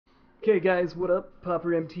Okay, guys, what up? Pauper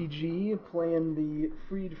MTG playing the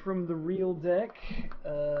Freed from the Real deck.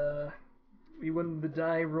 We won the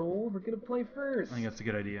die roll. We're gonna play first. I think that's a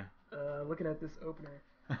good idea. Looking at this opener,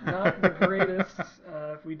 not the greatest.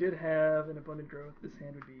 If we did have an abundant growth, this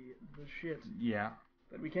hand would be the shit. Yeah.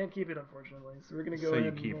 But we can't keep it, unfortunately. So we're gonna go So ahead you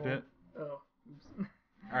and keep roll. it? Oh, oops.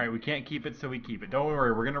 Alright, we can't keep it, so we keep it. Don't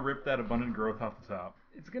worry, we're gonna rip that abundant growth off the top.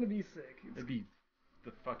 It's gonna be sick. It'd be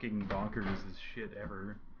the fucking bonkers shit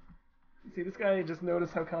ever. See, this guy just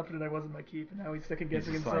noticed how confident I was in my keep, and now he's second He's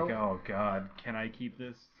guessing just himself. like, oh god, can I keep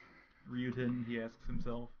this Ryuten? He asks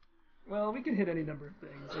himself. Well, we can hit any number of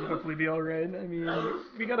things and hopefully be alright. I mean,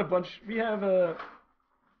 we got a bunch. We have a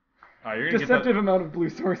Oh, you're gonna deceptive amount of blue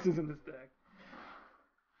sources in this deck.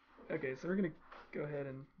 Okay, so we're gonna go ahead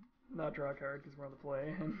and not draw a card because we're on the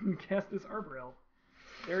play and cast this Arbor Elf.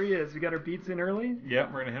 There he is. We got our beats in early.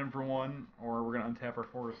 Yep, we're gonna hit him for one, or we're gonna untap our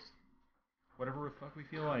force. Whatever the fuck we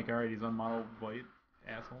feel like. Alright, he's on mono white.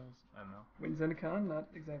 Assholes. I don't know. Win Zendikon, not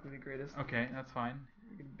exactly the greatest. Okay, that's fine.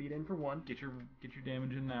 We can beat in for one. Get your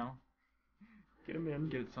damage in now. Get him in.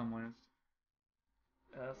 Get it Sunlance.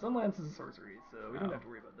 Sunlance is a sorcery, so we don't Oh. have to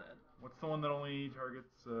worry about that. What's the one that only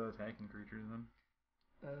targets attacking creatures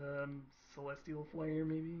then? Celestial Flare,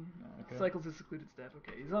 maybe? Okay. Cycles his secluded staff.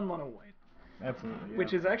 Okay, he's on mono white. Absolutely. Yeah.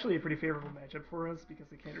 Which is actually a pretty favorable matchup for us because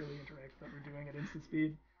they can't really interact with what we're doing at instant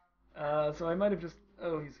speed. So I might have just...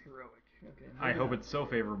 Oh, he's heroic. Okay. I hope it's so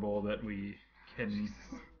favorable that we can... Jesus.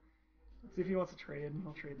 Let's see if he wants to trade.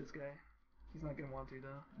 I'll trade this guy. He's not going to want to,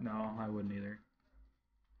 though. No, I wouldn't either.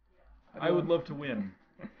 I would love to win.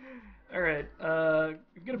 Alright, if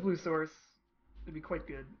we get a blue source, it'd be quite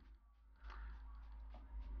good.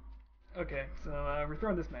 Okay, so we're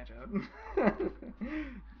throwing this match out.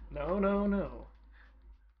 No.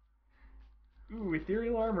 Ooh,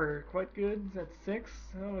 Ethereal Armor, quite good. That's 6.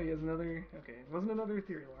 Oh, he has another... Okay, it wasn't another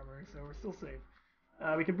Ethereal Armor, so we're still safe.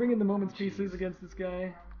 We can bring in the Moment's Pieces against this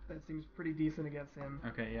guy. That seems pretty decent against him.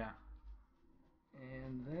 Okay, yeah.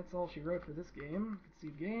 And that's all she wrote for this game.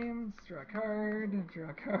 Concede games, draw a card,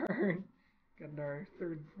 Got our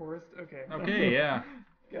third forest. Okay. Okay, yeah.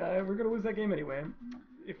 We're gonna lose that game anyway.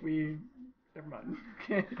 If we... Never mind.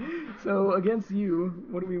 Okay. So, against you,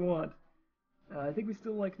 what do we want? I think we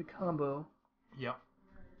still like the combo. Yep.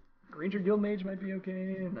 Ranger Guild Mage might be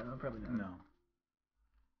okay. No, probably not. No.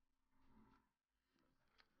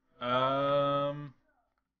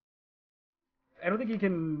 I don't think he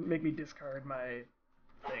can make me discard my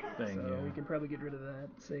thing, so yeah. we can probably get rid of that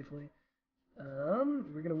safely.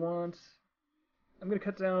 We're gonna want... I'm gonna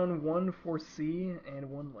cut down 1 4C and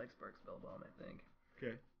 1 Lightspark Spellbomb, I think.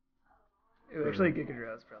 Okay. Actually, Giga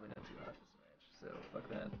Draw is probably not too hot this match, so fuck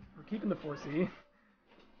that. We're keeping the 4C.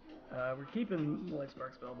 We're keeping the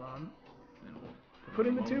Lightspark Spellbomb. And we'll put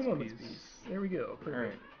in the 2 Moments Piece. There we go.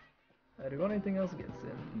 Perfect. Alright. Do you want anything else against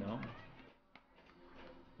him? No.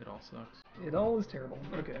 It all sucks. It all is terrible.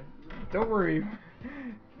 Okay. Don't worry.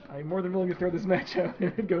 I'm more than willing to throw this match out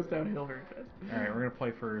if it goes downhill very fast. Alright, we're gonna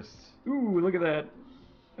play first. Ooh, look at that.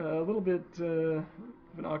 A little bit of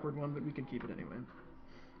an awkward one, but we can keep it anyway.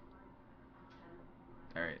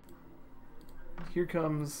 Alright. Here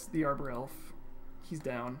comes the Arbor Elf. He's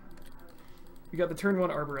down. We got the turn 1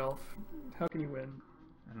 Arbor Elf. How can you win?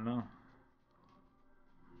 I don't know.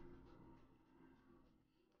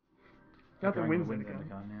 Got the wins win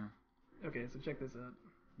Zendikon. Yeah. Okay, so check this out.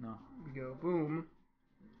 No. We go boom.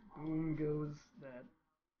 Boom goes that.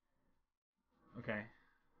 Okay.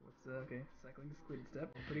 What's okay? Cycling the secluded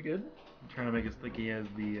step. Pretty good. I'm trying to make us think he has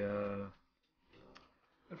the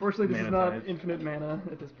Unfortunately, this is mana not type. infinite mana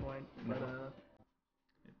at this point, but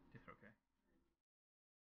It's okay.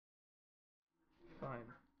 fine.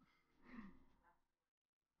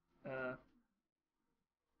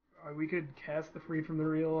 We could cast the Freed from the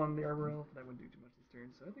Real on the Arbor Elf, but that wouldn't do too much this turn,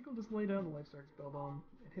 so I think I'll just lay down the Lifestark Spellbomb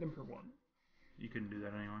and hit him for 1. You couldn't do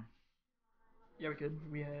that anyway. Yeah, we could.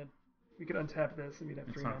 We could untap this and we'd have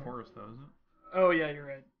It's 3 not mana. forest though, is it? Oh yeah, you're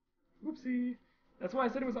right. Whoopsie. That's why I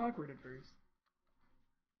said it was awkward at first.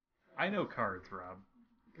 I know cards, Rob.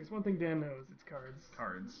 There's one thing Dan knows, it's cards.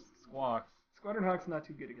 Cards. Squawks. Squadron Hawk's not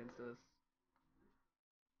too good against us.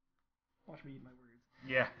 Watch me eat my words.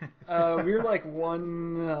 Yeah. We're like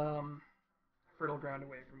 1 fertile ground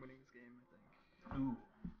away from winning this game, I think. Ooh.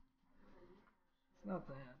 It's not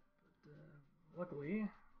that, but luckily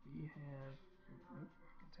we have...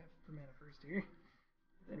 tap for mana first here.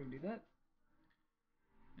 Then we can do that.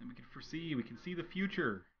 And we can foresee, we can see the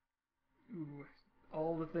future. Ooh,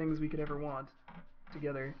 all the things we could ever want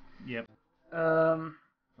together. Yep. Um,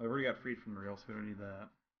 I've already got freed from the rail, so we don't need that.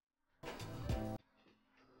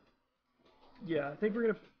 Yeah, I think we're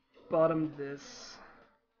gonna bottom this.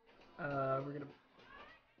 We're gonna.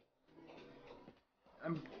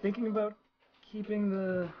 I'm thinking about keeping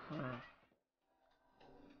the.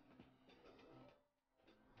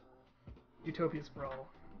 Utopia Sprawl.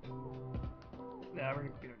 Nah, we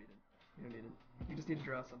don't need it. We don't need it. We just need to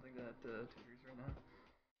draw something that triggers right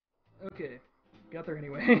now. Okay, got there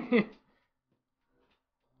anyway.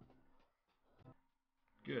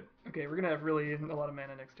 Good. Okay, we're gonna have really a lot of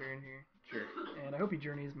mana next turn here. Sure. And I hope he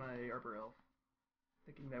journeys my Arbor Elf.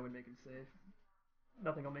 Thinking that would make him safe.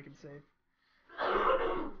 Nothing will make him safe.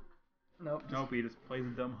 Nope. Nope, he just plays a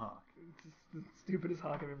dumb hawk. It's just the stupidest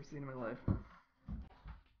hawk I've ever seen in my life.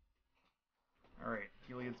 Alright,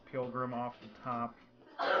 Heliod's Pilgrim off the top.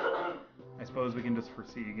 I suppose we can just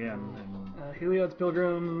foresee again and Heliod's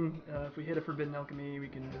Pilgrim, if we hit a Forbidden Alchemy, we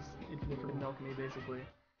can just infinite Forbidden Alchemy basically.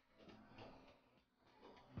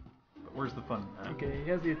 but where's the fun in that? Okay, he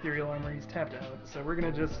has the Ethereal Armor, he's tapped out, so we're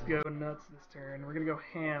gonna just go nuts this turn. We're gonna go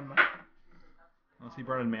ham. Unless he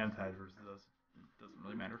brought in Mantide versus us. It doesn't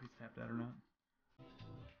really matter if he's tapped out or not.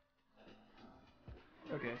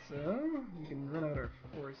 Okay, so we can run out our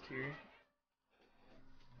forest here.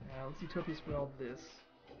 Let's Utopia Sprawl this.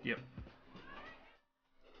 Yep.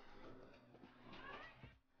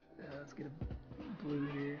 Let's get a blue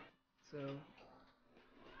here. So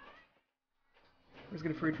we're just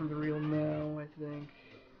gonna free from the real now, I think,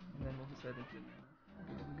 and then we'll just have infinite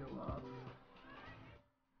mana. Go off.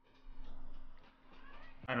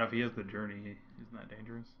 I don't know if he has the journey. Isn't that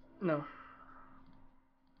dangerous? No,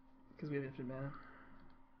 because we have infinite mana.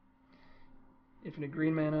 Infinite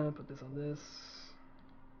green mana. Put this on this.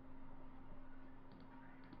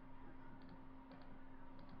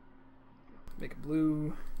 Make a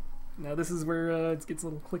blue. Now this is where it gets a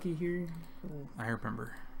little clicky here. I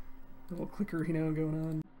remember. A little clicker, you know, going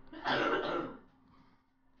on.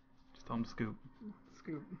 Just tell him to scoop.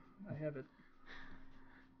 Scoop. I have it.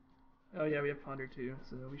 Oh yeah, we have Ponder too,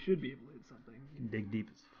 so we should be able to hit something. You can dig deep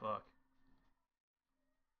as fuck.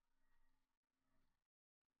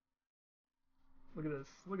 Look at this.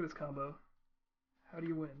 Look at this combo. How do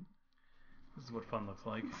you win? This is what fun looks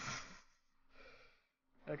like.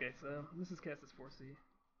 Okay, so this is cast as 4C.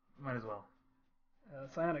 Might as well.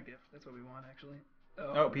 Psionic Gift, that's what we want actually.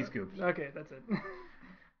 Oh, P scooped. Okay, that's it.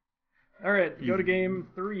 Alright, go to game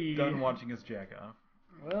 3. Done watching us jack off.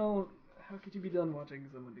 Well, how could you be done watching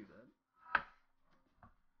someone do that?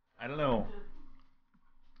 I don't know.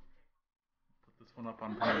 Put this one up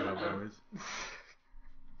on Pornhub, boys.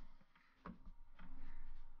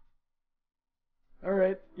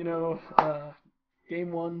 Alright, you know,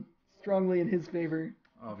 game 1, strongly in his favor.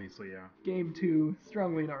 Obviously, yeah. Game 2,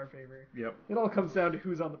 strongly in our favor. Yep. It all comes down to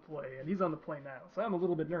who's on the play, and he's on the play now, so I'm a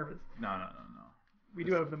little bit nervous. No. We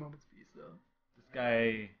do have the moment's peace, though. This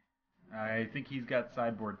guy, I think he's got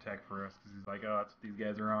sideboard tech for us, because he's like, oh, that's what these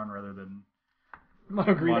guys are on, rather than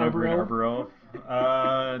Mono Green Arbor Elf.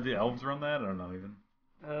 Do elves run that? I don't know, even.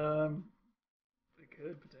 They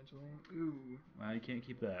could, potentially. Ooh. Well, you can't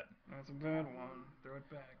keep that. That's a bad one. Throw it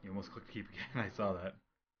back. You almost clicked keep again, I saw that.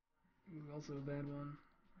 Ooh, also a bad one.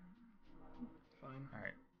 Fine.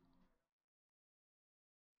 Alright.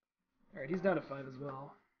 Alright, he's down to 5 as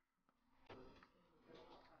well.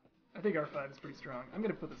 I think our 5 is pretty strong. I'm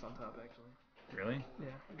gonna put this on top, actually. Really? Yeah,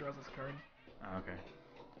 it draws this card. Oh, okay.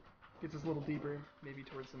 Gets us a little deeper, maybe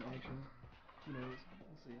towards some action. Who knows?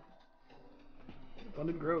 We'll see.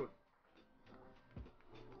 Abundant Growth.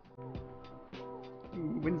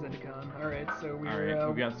 Ooh, Winds Endicon. Alright, so we're Alright,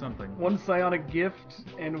 we got something. one Psionic Gift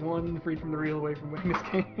and one Freed from the Real away from winning this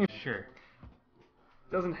game. Sure.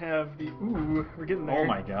 Doesn't have the... Ooh, we're getting there. Oh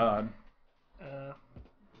my god. Let's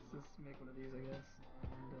just make one of these, I guess.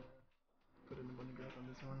 And put an Abundant Growth on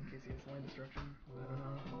this one in case he has land destruction. I don't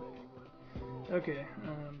know. I bet he would. Okay,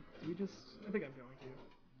 do we just... I think I'm going to.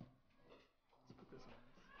 Let's put this on.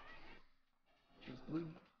 Choose blue.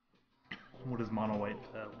 What is mono white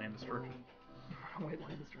land destruction? White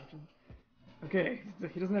land destruction. Okay,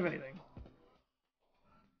 he doesn't have anything.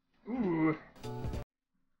 Ooh.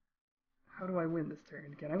 How do I win this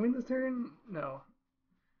turn? Can I win this turn? No.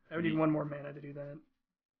 I would need one more mana to do that.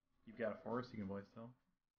 You've got a forest you can voice still?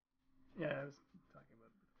 Yeah, I was talking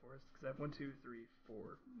about the forest, because I have 1, 2, 3, 4,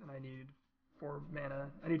 and I need 4 mana.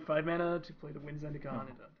 I need 5 mana to play the Winds Endicon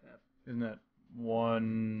and untap. Isn't that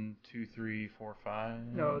 1, 2, 3, 4, 5?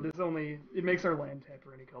 No, this only... It makes our land tap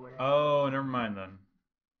for any color. Oh, never mind then.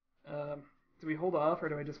 Do we hold off, or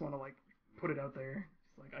do I just want to, like, put it out there?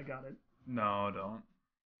 Just like, I got it. No, don't.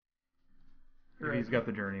 If Right. he's got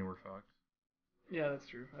the journey, we're fucked. Yeah, that's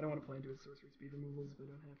true. I don't want to play into his sorcery speed removals if I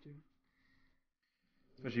don't have to.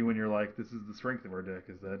 Especially when you're like, this is the strength of our deck,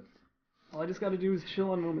 is that... All I just gotta do is chill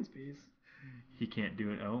on Moment's Peace. He can't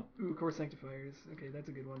do it. Oh, Ooh, Core Sanctifiers. Okay, that's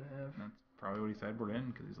a good one to have. that's probably what he sideboarded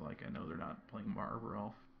in because he's like, I know they're not playing Arbor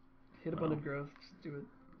Elf. Hit Abundant Growth. Just do it.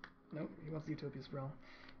 Nope, he wants the Utopia Sprawl.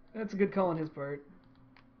 That's a good call on his part.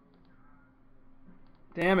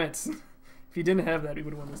 Damn it! If he didn't have that, we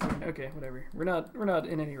would have won this turn. Okay, whatever. We're not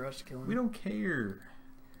in any rush to kill him. We don't care.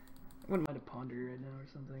 I wouldn't mind a Ponder right now or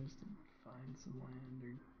something, just to find some land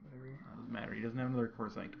or whatever. Doesn't matter. He doesn't have another Core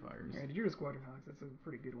Sanctifiers. Alright, Druid Squadron Hawks. That's a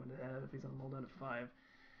pretty good one to have if he's on mold down to 5.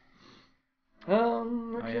 Okay.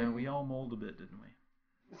 Oh yeah, we all mold a bit, didn't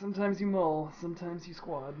we? Sometimes you mull, sometimes you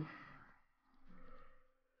squad.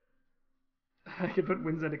 I could put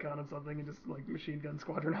Winzendicon on something and just like machine gun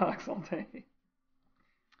Squadron Hawks all day.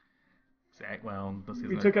 Exact. Well,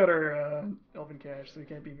 we took out our Elven Cache, so we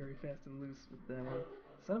can't be very fast and loose with that one.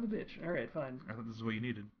 Son of a bitch. Alright, fine. I thought this is what you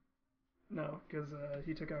needed. No, because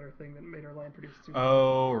he took out our thing that made our land produce 2.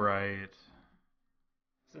 Oh, right.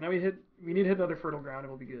 So now we need to hit another Fertile Ground and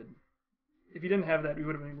we'll be good. If he didn't have that, we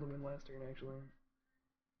would have been able to win last turn, actually.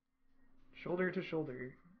 Shoulder to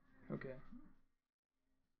shoulder. Okay.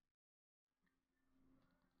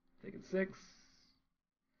 Taking 6.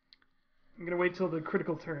 I'm gonna wait till the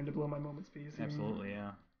critical turn to blow my Moment's Peace. Absolutely,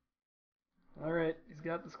 yeah. Alright, he's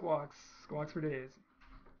got the Squawks. Squawks for days.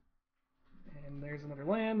 And there's another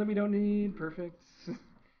land that we don't need. Perfect.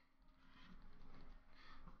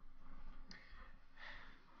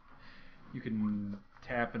 You can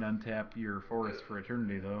tap and untap your forest for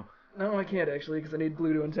eternity, though. No, I can't actually, because I need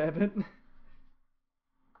blue to untap it.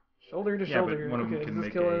 Shoulder to shoulder. But one of them okay, can does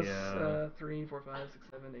this make kill a, us? 3, 4, 5, 6,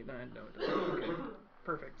 7, 8, 9. No, it doesn't. Okay,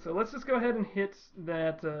 perfect. So let's just go ahead and hit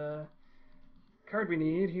that card we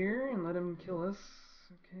need here and let him kill us.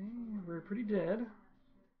 Okay, we're pretty dead.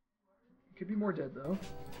 Could be more dead, though.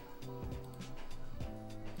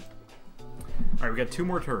 Alright, we got 2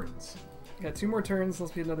 more turns. Got 2 more turns.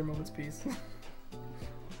 Let's be another Moment's Peace.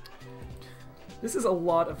 This is a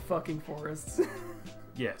lot of fucking forests.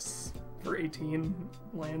 Yes. For 18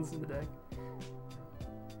 lands in the deck.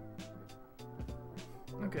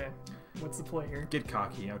 Okay, what's the play here? Get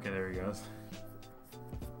cocky. Okay, there he goes.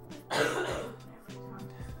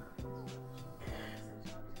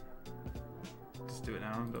 Just do it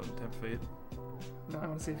now. Don't tempt fate. No, I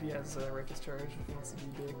want to see if he has Righteous Charge, if he wants to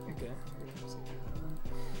be big. Okay.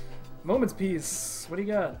 Moment's Peace. What do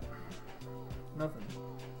you got? Nothing.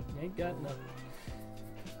 You ain't got nothing.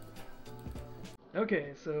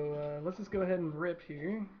 Okay, so let's just go ahead and rip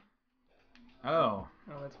here. Oh.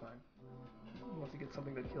 Oh, that's fine. Once you get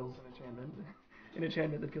something that kills an enchantment. An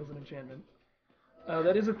enchantment that kills an enchantment.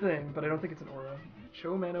 That is a thing, but I don't think it's an aura.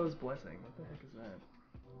 Cho Mano's Blessing. What the heck is that?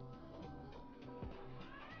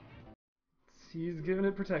 He's giving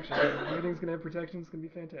it protection. Everything's gonna have protection. It's gonna be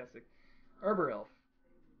fantastic. Arbor Elf.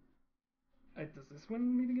 Does this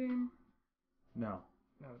one meet a game? No.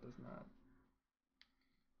 No, it does not.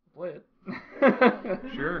 Play it.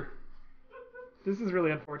 Sure. This is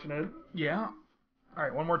really unfortunate. Yeah.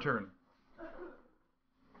 Alright, one more turn.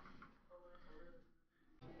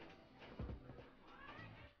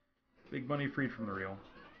 Big money freed from the real.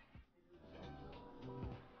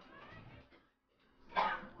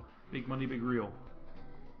 Big money, big real.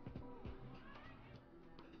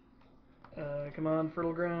 Come on,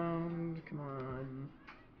 Fertile Ground. Come on.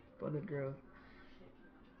 Abundant Growth.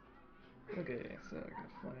 Okay, so I'm gonna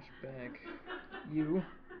flash back. You.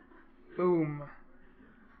 Boom.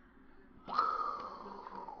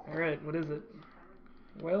 Alright, what is it?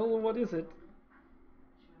 Well, what is it?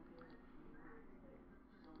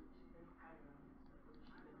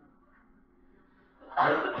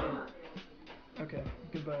 Okay,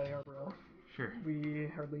 goodbye, Arbor Elf. Sure. We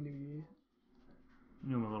hardly knew ye.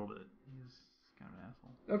 Knew him a little bit. He's kind of an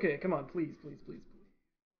asshole. Okay, come on, please, please, please,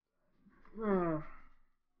 please.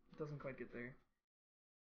 It doesn't quite get there.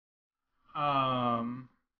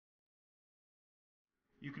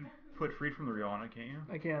 You can put freed from the real on it, can't you?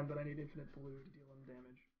 I can, but I need infinite blue to deal him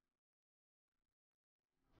damage.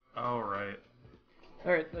 Oh, right.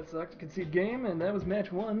 Alright, that sucked. Concede game, and that was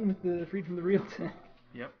match 1 with the freed from the real deck.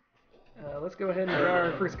 Yep. Let's go ahead and draw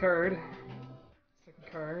our first card.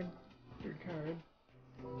 Second card. Third card.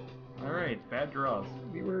 Alright, bad draws.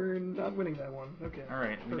 We were not winning that one. Okay.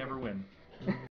 Alright, we never win.